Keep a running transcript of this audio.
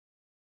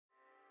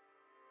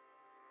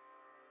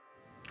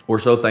We're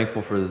so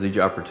thankful for the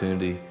Zija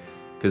opportunity,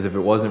 because if it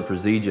wasn't for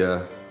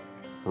Zija,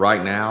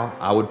 right now,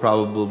 I would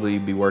probably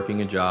be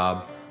working a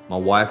job, my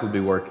wife would be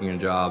working a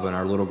job, and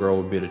our little girl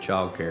would be at a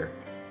child care.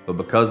 But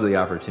because of the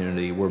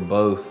opportunity, we're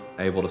both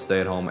able to stay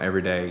at home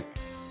every day.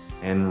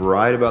 And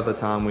right about the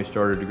time we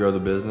started to grow the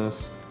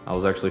business, I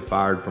was actually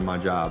fired from my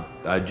job.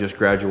 I just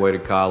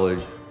graduated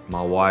college.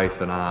 My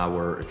wife and I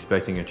were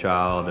expecting a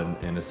child,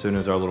 and as soon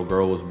as our little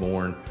girl was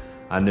born,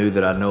 I knew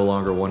that I no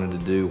longer wanted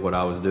to do what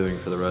I was doing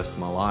for the rest of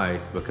my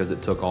life because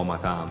it took all my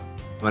time.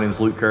 My name is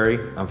Luke Curry.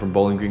 I'm from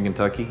Bowling Green,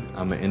 Kentucky.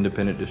 I'm an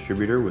independent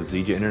distributor with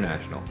Zija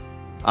International.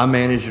 I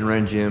managed and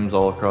ran gyms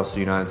all across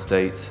the United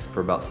States for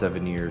about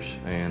 7 years,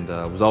 and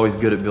was always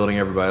good at building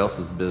everybody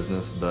else's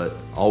business, but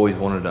always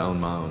wanted to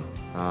own my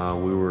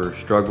own. We were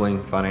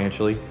struggling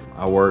financially.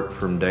 I worked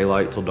from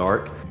daylight till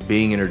dark.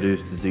 Being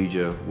introduced to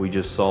Zija, we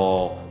just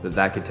saw that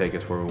that could take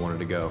us where we wanted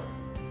to go.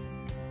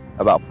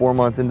 About 4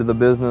 months into the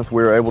business,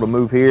 we were able to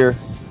move here,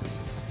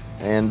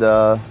 and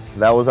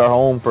that was our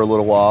home for a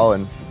little while.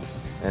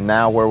 And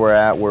now where we're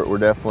at, we're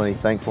definitely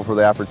thankful for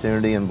the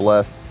opportunity and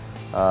blessed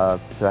to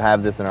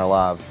have this in our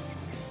lives.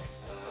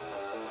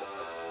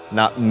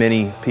 Not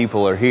many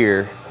people are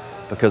here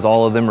because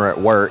all of them are at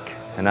work,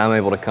 and I'm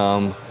able to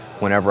come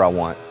whenever I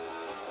want.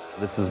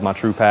 This is my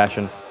true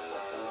passion.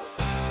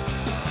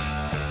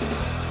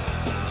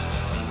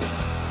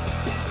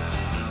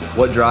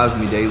 What drives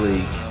me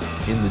daily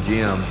in the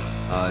gym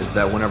is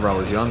that whenever I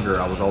was younger,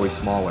 I was always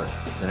smaller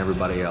than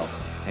everybody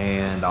else.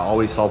 And I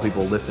always saw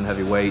people lifting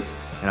heavy weights,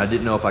 and I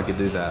didn't know if I could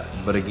do that.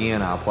 But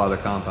again, I apply the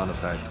compound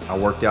effect. I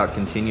worked out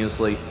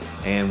continuously,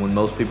 and when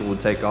most people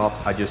would take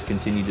off, I just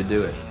continued to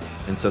do it.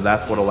 And so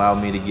that's what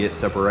allowed me to get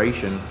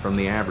separation from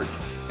the average.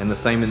 And the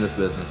same in this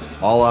business.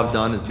 All I've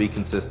done is be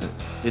consistent.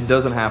 It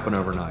doesn't happen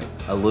overnight.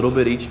 A little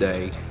bit each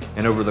day,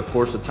 and over the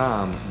course of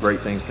time,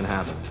 great things can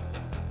happen.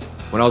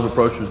 When I was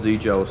approached with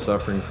Zija, I was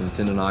suffering from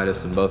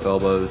tendonitis in both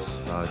elbows,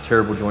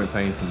 terrible joint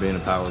pain from being a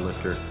power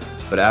lifter.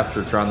 But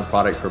after trying the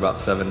product for about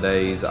 7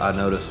 days, I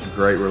noticed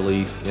great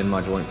relief in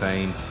my joint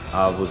pain.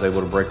 I was able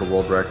to break a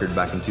world record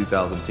back in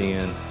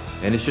 2010,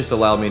 and it's just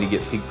allowed me to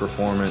get peak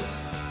performance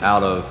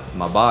out of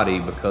my body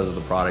because of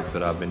the products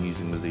that I've been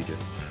using with Zija.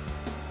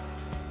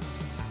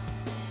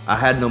 I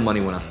had no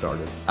money when I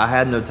started. I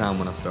had no time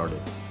when I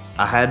started.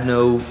 I had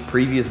no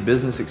previous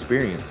business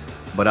experience,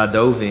 but I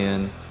dove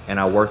in and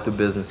I worked the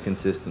business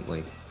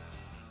consistently.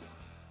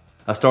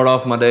 I start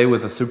off my day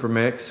with a super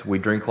mix. We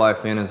drink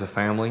life in as a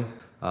family.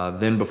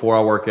 Then before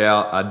I work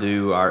out, I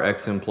do our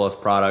XM Plus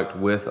product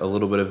with a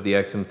little bit of the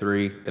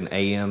XM3, an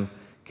AM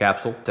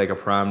capsule. Take a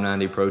Prime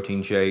 90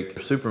 protein shake,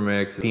 super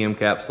mix, PM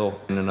capsule,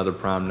 and another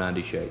Prime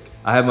 90 shake.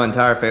 I have my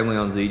entire family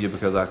on Zija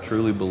because I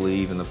truly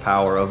believe in the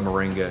power of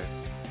moringa.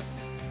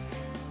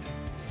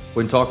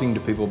 When talking to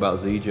people about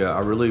Zija, I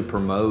really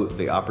promote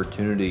the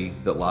opportunity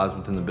that lies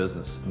within the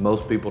business.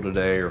 Most people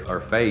today are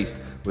faced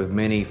with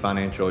many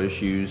financial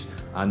issues.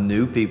 I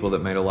knew people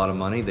that made a lot of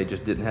money, they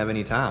just didn't have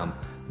any time.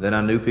 Then I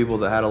knew people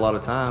that had a lot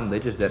of time, they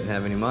just didn't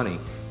have any money.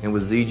 And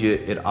with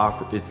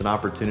Zija, it's an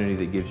opportunity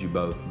that gives you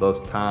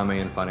both time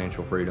and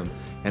financial freedom.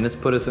 And it's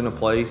put us in a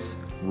place,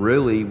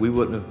 really, we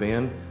wouldn't have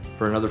been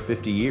for another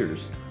 50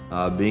 years.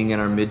 Being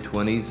in our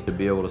mid-20s, to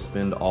be able to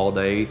spend all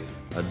day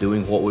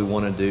doing what we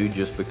want to do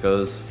just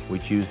because we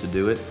choose to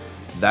do it,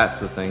 that's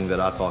the thing that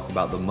I talk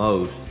about the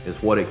most,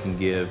 is what it can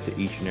give to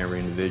each and every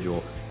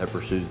individual that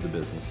pursues the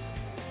business.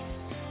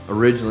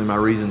 Originally, my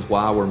reasons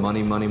why were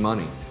money, money,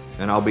 money.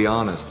 And I'll be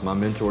honest, my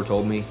mentor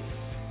told me,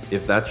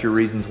 if that's your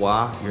reasons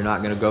why, you're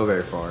not going to go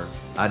very far.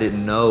 I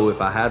didn't know if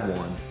I had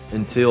one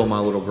until my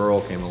little girl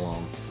came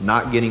along.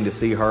 Not getting to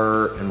see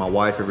her and my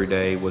wife every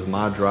day was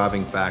my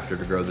driving factor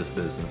to grow this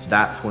business.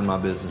 That's when my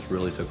business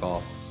really took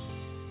off.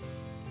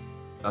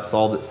 I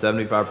saw that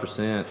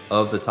 75%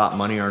 of the top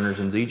money earners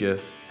in Zija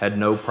had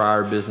no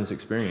prior business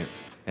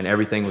experience, and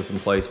everything was in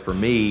place for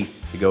me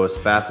to go as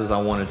fast as I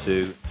wanted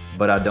to,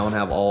 but I don't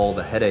have all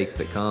the headaches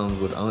that comes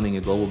with owning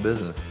a global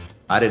business.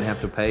 I didn't have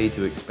to pay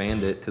to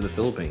expand it to the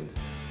Philippines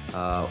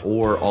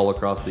or all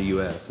across the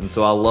US. And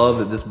so I love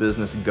that this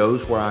business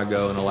goes where I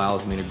go and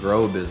allows me to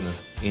grow a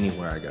business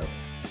anywhere I go.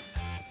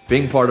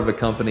 Being part of a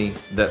company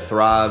that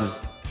thrives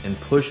and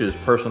pushes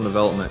personal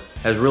development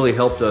has really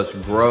helped us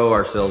grow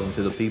ourselves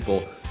into the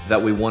people that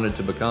we wanted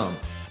to become.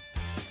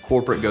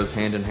 Corporate goes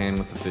hand in hand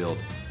with the field.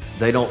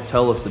 They don't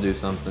tell us to do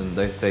something,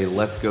 they say,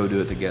 let's go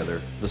do it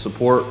together. The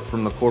support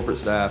from the corporate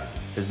staff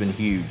has been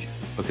huge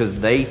because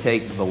they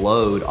take the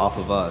load off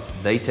of us.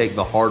 They take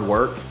the hard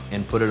work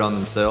and put it on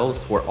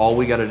themselves, where all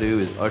we gotta do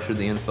is usher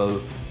the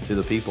info to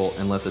the people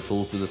and let the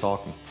tools do the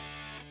talking.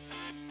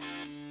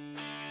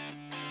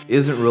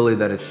 Isn't really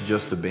that it's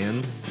just a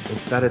Benz,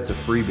 it's that it's a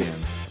free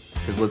Benz.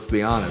 Because let's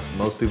be honest,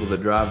 most people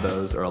that drive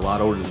those are a lot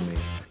older than me.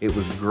 It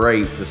was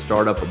great to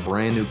start up a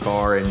brand new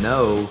car and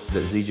know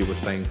that Zija was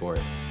paying for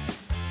it.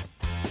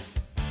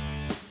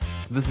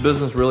 This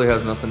business really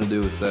has nothing to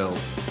do with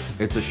sales.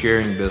 It's a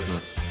sharing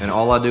business, and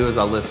all I do is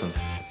I listen.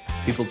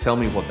 People tell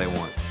me what they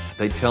want.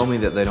 They tell me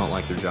that they don't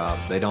like their job,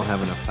 they don't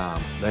have enough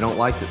time. They don't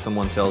like that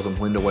someone tells them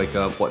when to wake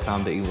up, what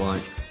time to eat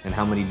lunch, and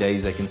how many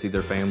days they can see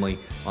their family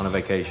on a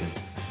vacation?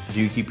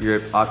 Do you keep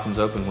your options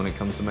open when it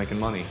comes to making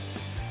money?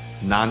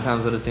 9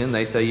 times out of 10,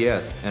 they say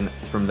yes. And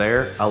from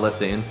there, I let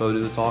the info do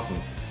the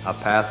talking. I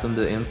pass them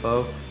the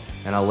info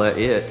and I let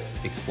it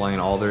explain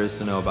all there is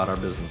to know about our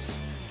business.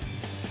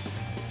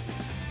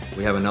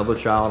 We have another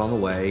child on the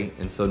way,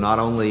 and so not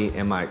only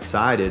am I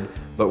excited,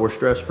 but we're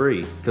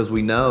stress-free because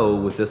we know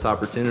with this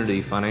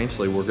opportunity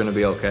financially we're going to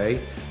be okay,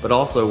 but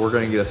also we're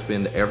going to get to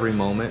spend every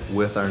moment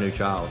with our new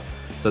child.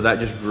 So that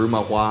just grew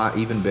my why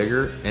even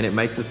bigger, and it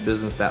makes this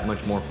business that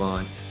much more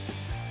fun.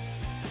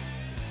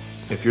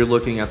 If you're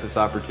looking at this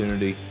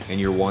opportunity and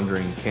you're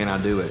wondering, can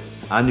I do it?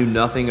 I knew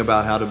nothing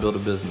about how to build a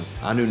business.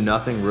 I knew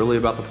nothing really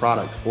about the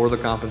products or the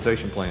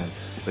compensation plan,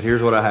 but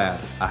here's what I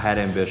had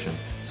ambition.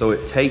 So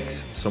it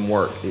takes some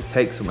work, it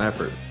takes some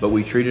effort, but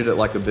we treated it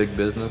like a big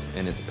business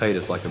and it's paid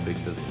us like a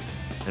big business.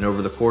 And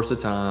over the course of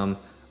time,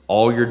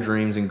 all your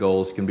dreams and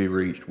goals can be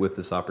reached with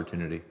this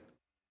opportunity.